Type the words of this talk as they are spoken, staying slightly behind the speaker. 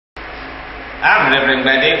I'm Reverend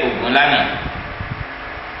Bade Ogunlami.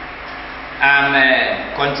 I'm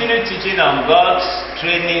continuing teaching on God's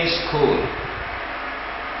training school.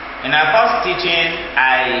 In our first teaching,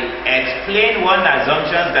 I explained one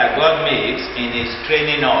assumption that God makes in His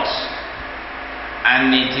training us.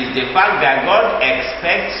 And it is the fact that God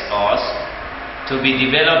expects us to be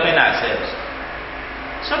developing ourselves.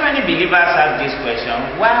 So many believers have this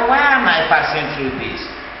question, why am I passing through this?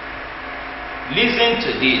 Listen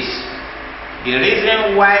to this. The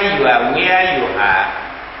reason why you are where you are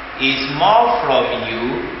is more from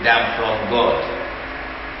you than from God.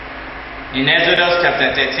 In Exodus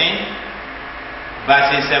chapter 13,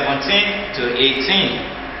 verses 17 to 18,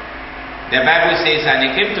 the Bible says, "And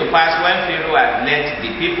it came to pass when Pharaoh had let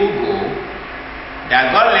the people go,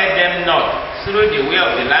 that God led them not through the way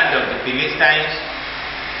of the land of the Philistines,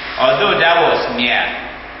 although that was near.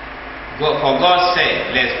 For God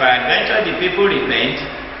said, lest peradventure the people repent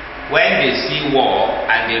when they see war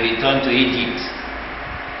and they return to Egypt."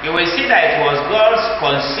 You will see that it was God's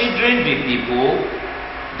considering the people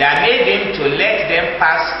that made Him to let them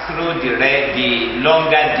pass through the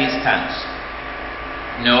longer distance.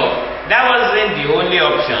 No, that wasn't the only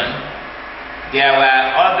option. There were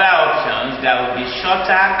other options that would be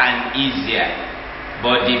shorter and easier.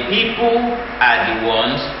 But the people are the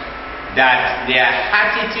ones that their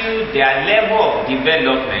attitude, their level of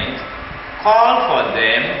development call for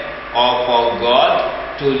them or for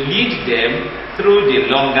God to lead them through the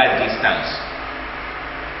longer distance.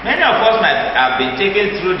 Many of us might have been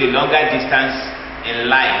taken through the longer distance in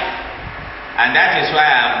life, and that is why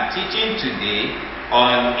I'm teaching today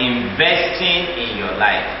on investing in your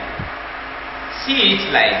life. See it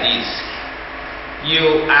like this.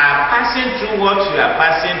 You are passing through what you are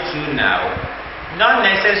passing through now, not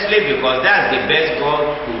necessarily because that's the best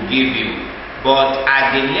God could give you, but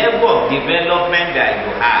at the level of development that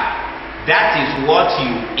you have, that is what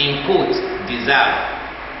you, in quotes, deserve.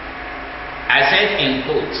 I said in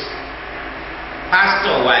quotes.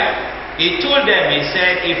 Pastor, why? He told them, he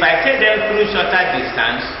said, if I take them through shorter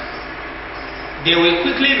distance, they will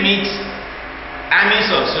quickly meet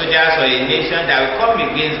armies of soldiers or a nation that will come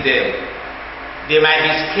against them. They might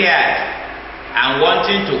be scared and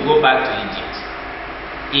wanting to go back to Egypt.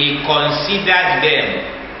 He considered them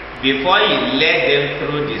before He led them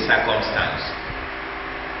through the circumstance.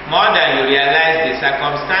 More than you realize, the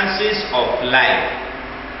circumstances of life,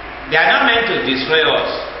 they are not meant to destroy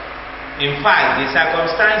us. In fact, the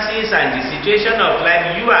circumstances and the situation of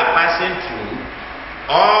life you are passing through,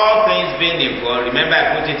 all things being equal, remember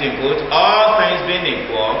I put it in quotes, all things being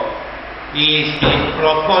equal, is in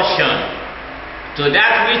proportion to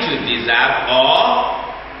that which you deserve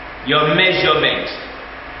or your measurement.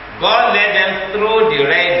 God led them through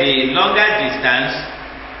the longer distance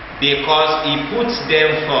because He puts them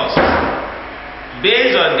first.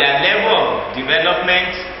 Based on their level of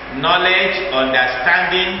development, knowledge,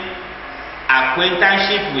 understanding,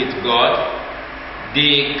 acquaintanceship with God,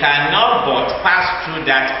 they cannot but pass through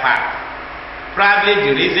that path. Probably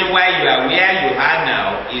the reason why you are where you are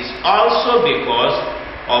now is also because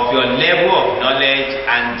of your level of knowledge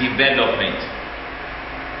and development.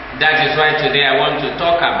 That is why today I want to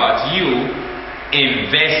talk about you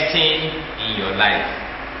investing in your life.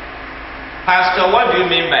 Pastor, what do you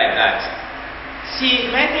mean by that? See,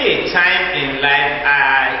 many a time in life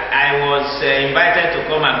I was invited to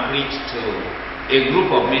come and preach to a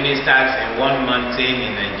group of ministers in one mountain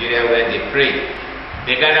in Nigeria where they pray.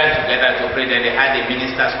 They gathered together to pray, then they had a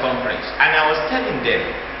ministers conference. And I was telling them,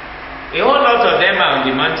 a whole lot of them are on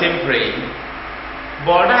the mountain praying,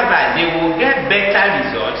 but rather they will get better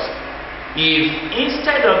results if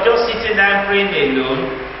instead of just sitting down praying alone,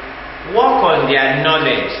 work on their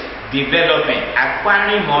knowledge, development,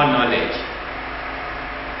 acquiring more knowledge.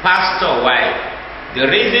 Pastor, why? The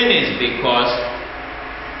reason is because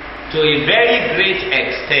to a very great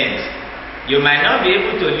extent, you might not be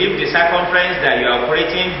able to leave the circumference that you are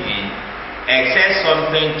operating in except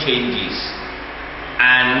something changes.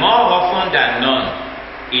 And more often than not,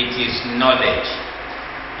 it is knowledge.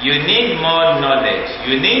 You need more knowledge.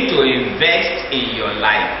 You need to invest in your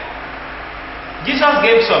life. Jesus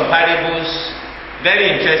gave some parables,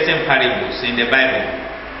 very interesting parables in the Bible.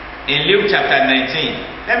 In Luke chapter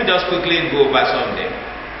 19, let me just quickly go over some of them.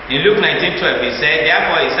 In Luke 19:12, he said,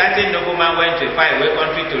 "Therefore a certain nobleman went to a faraway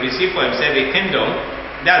country to receive for himself a kingdom,"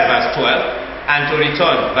 that's verse 12, "and to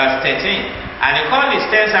return," verse 13. "And he called his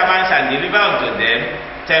 10 servants and delivered unto them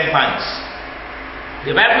 10 pounds.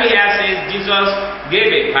 The Bible here says Jesus gave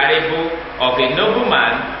a parable of a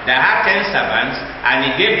nobleman that had 10 servants and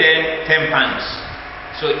he gave them 10 pounds.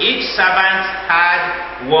 So each servant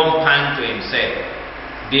had 1 pound to himself.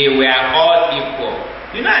 they were all equal.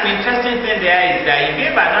 You know, an interesting thing there is that he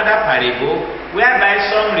gave another parable whereby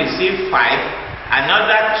some received 5,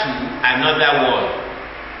 another 2, another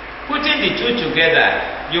 1. Putting the two together,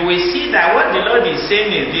 you will see that what the Lord is saying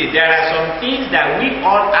is this: there are some things that we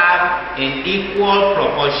all have in equal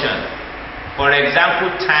proportion. For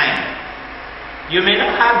example, time. You may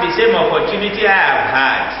not have the same opportunity I have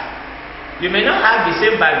had. You may not have the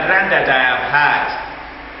same background that I have had.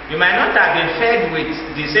 You might not have been fed with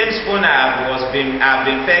the same spoon I have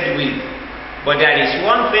been fed with. But there is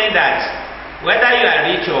one thing that, whether you are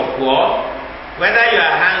rich or poor, whether you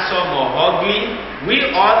are handsome or ugly, we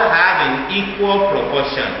all have in equal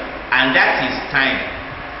proportion, and that is time.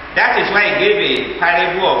 That is why he gave a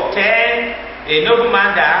parable of 10, a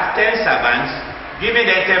nobleman that has 10 servants, giving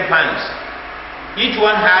them 10 pounds. Each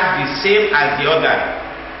one has the same as the other.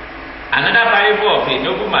 Another parable of a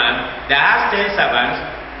nobleman that has 10 servants,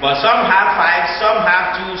 but some have 5, some have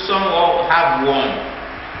 2, some all have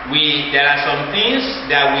 1. There are some things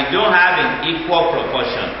that we don't have in equal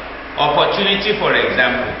proportion. Opportunity, for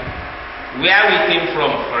example, where we came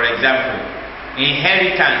from, for example,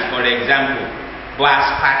 inheritance, for example, but as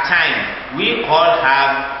per time, we all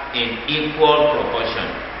have in equal proportion.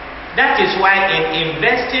 That is why in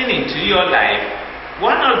investing into your life,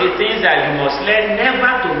 one of the things that you must learn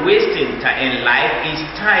never to waste in life is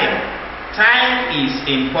time. Time is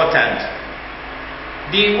important.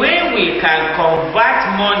 The way we can convert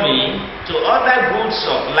money to other goods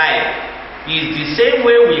of life is the same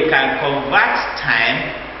way we can convert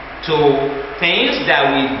time to things that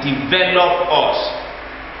will develop us.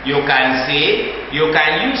 You can say, you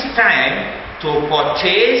can use time to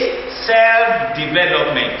purchase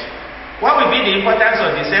self-development. What will be the importance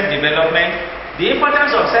of the self-development? The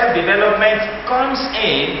importance of self-development comes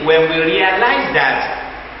in when we realize that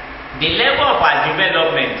the level of our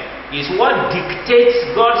development is what dictates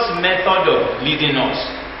God's method of leading us.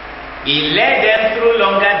 He led them through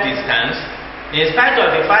longer distance, in spite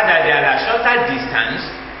of the fact that there are shorter distance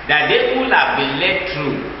that they could have been led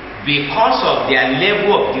through because of their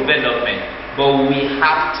level of development. But we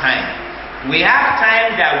have time. We have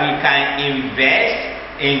time that we can invest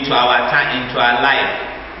into our time, into our life.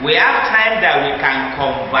 We have time that we can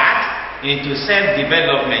convert into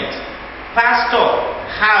self-development. Pastor,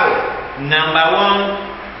 how? Number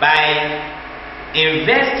 1, by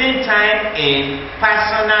investing time in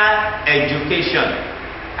personal education.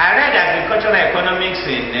 I read agricultural economics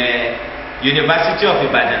in University of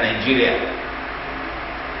Ibadan, Nigeria.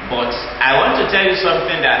 But I want to tell you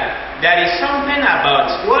something, that there is something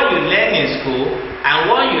about what you learn in school and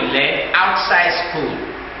what you learn outside school.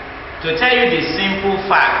 To tell you the simple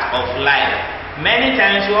fact of life, many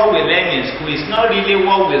times what we learn in school is not really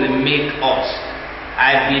what will make us.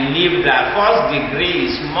 I believe that first degree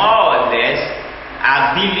is more or less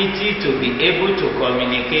ability to be able to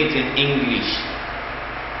communicate in English.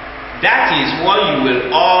 That is what you will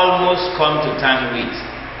almost come to terms with.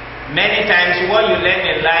 Many times what you learn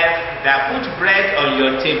in life that put bread on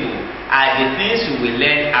your table are the things you will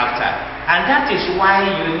learn after. And that is why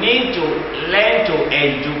you need to learn to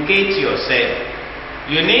educate yourself.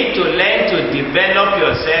 You need to learn to develop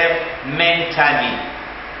yourself mentally.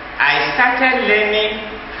 I started learning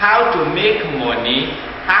how to make money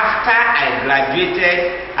after I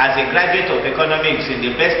graduated as a graduate of economics in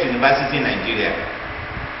the best university in Nigeria.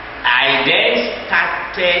 I then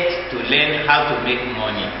started to learn how to make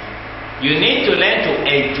money. You need to learn to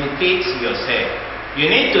educate yourself. You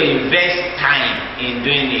need to invest time in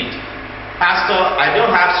doing it. Pastor, I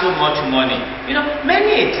don't have so much money. You know,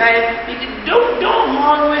 many a time, don't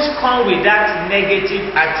always come with that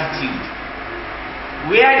negative attitude.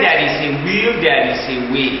 Where there is a will, there is a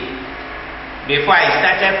way. Before I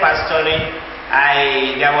started pastoring,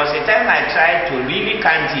 there was a time I tried to really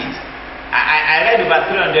count it. I read over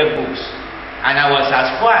 300 books, and I was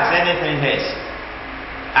as poor as anything else.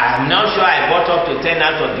 I'm not sure I bought up to 10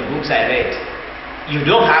 out of the books I read. You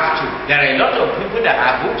don't have to. There are a lot of people that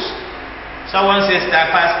have books. Someone says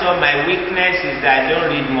that, Pastor, my weakness is that I don't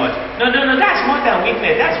read much. No, that's more than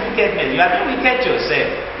weakness. That's wickedness. You are not wicked yourself.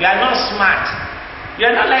 You are not smart. You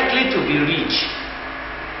are not likely to be rich.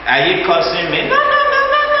 Are you cursing me? No.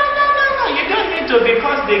 You don't need to be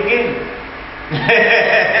cursed again.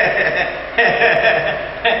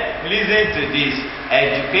 Listen to this.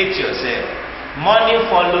 Educate yourself. Money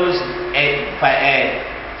follows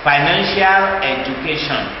financial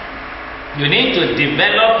education. You need to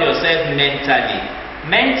develop yourself mentally.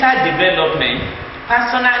 Mental development,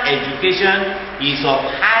 personal education is of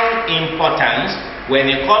high importance when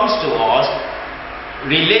it comes to us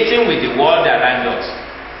relating with the world around us.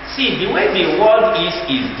 See, the way the world is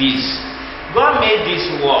this. God made this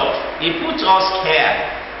world. He put us here.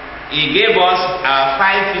 He gave us our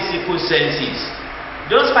 5 physical senses.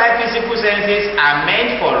 Those 5 physical senses are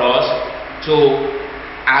meant for us to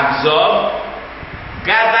absorb,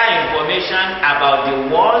 gather information about the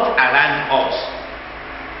world around us.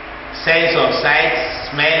 Sense of sight,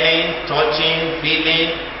 smelling, touching,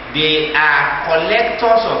 feeling, they are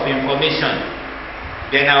collectors of information.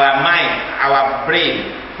 Then our mind, our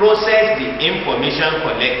brain, process the information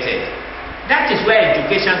collected. That is where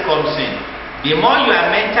education comes in. The more you are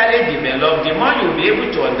mentally developed, the more you will be able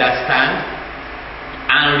to understand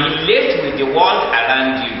and relate with the world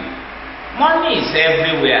around you. Money is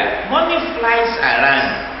everywhere. Money flies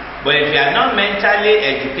around. But if you are not mentally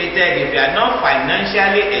educated, if you are not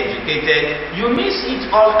financially educated, you miss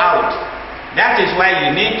it all out. That is why you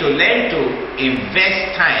need to learn to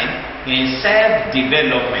invest time in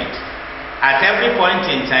self-development. At every point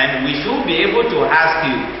in time, we should be able to ask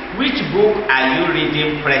you, which book are you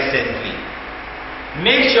reading presently?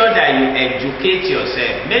 Make sure that you educate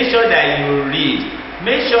yourself. Make sure that you read.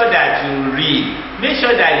 Make sure that you read. Make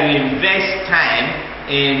sure that you invest time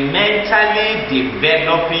in mentally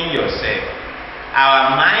developing yourself.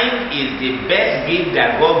 Our mind is the best gift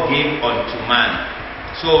that God gave unto man.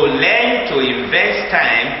 So learn to invest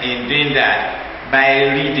time in doing that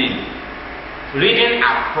by reading. Reading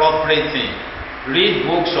appropriate things. Read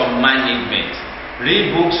books on management.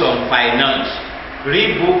 Read books on finance.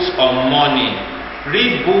 Read books on money.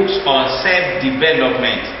 Read books on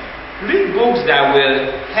self-development. Read books that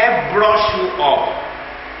will help brush you up.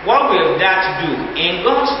 What will that do? In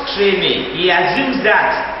God's training, He assumes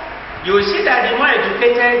that. You will see that the more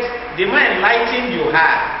educated, the more enlightened you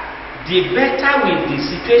are, the better with the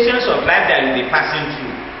situations of life that you'll be passing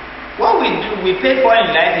through. What we pay for in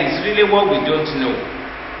life is really what we don't know.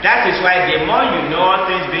 That is why the more you know, all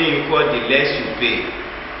things being equal, the less you pay.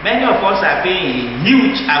 Many of us are paying a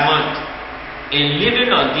huge amount in living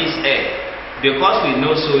on this earth because we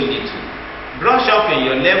know so little. Brush up in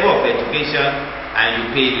your level of education and you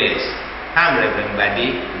pay less. I'm Reverend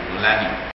Bade Ubulani.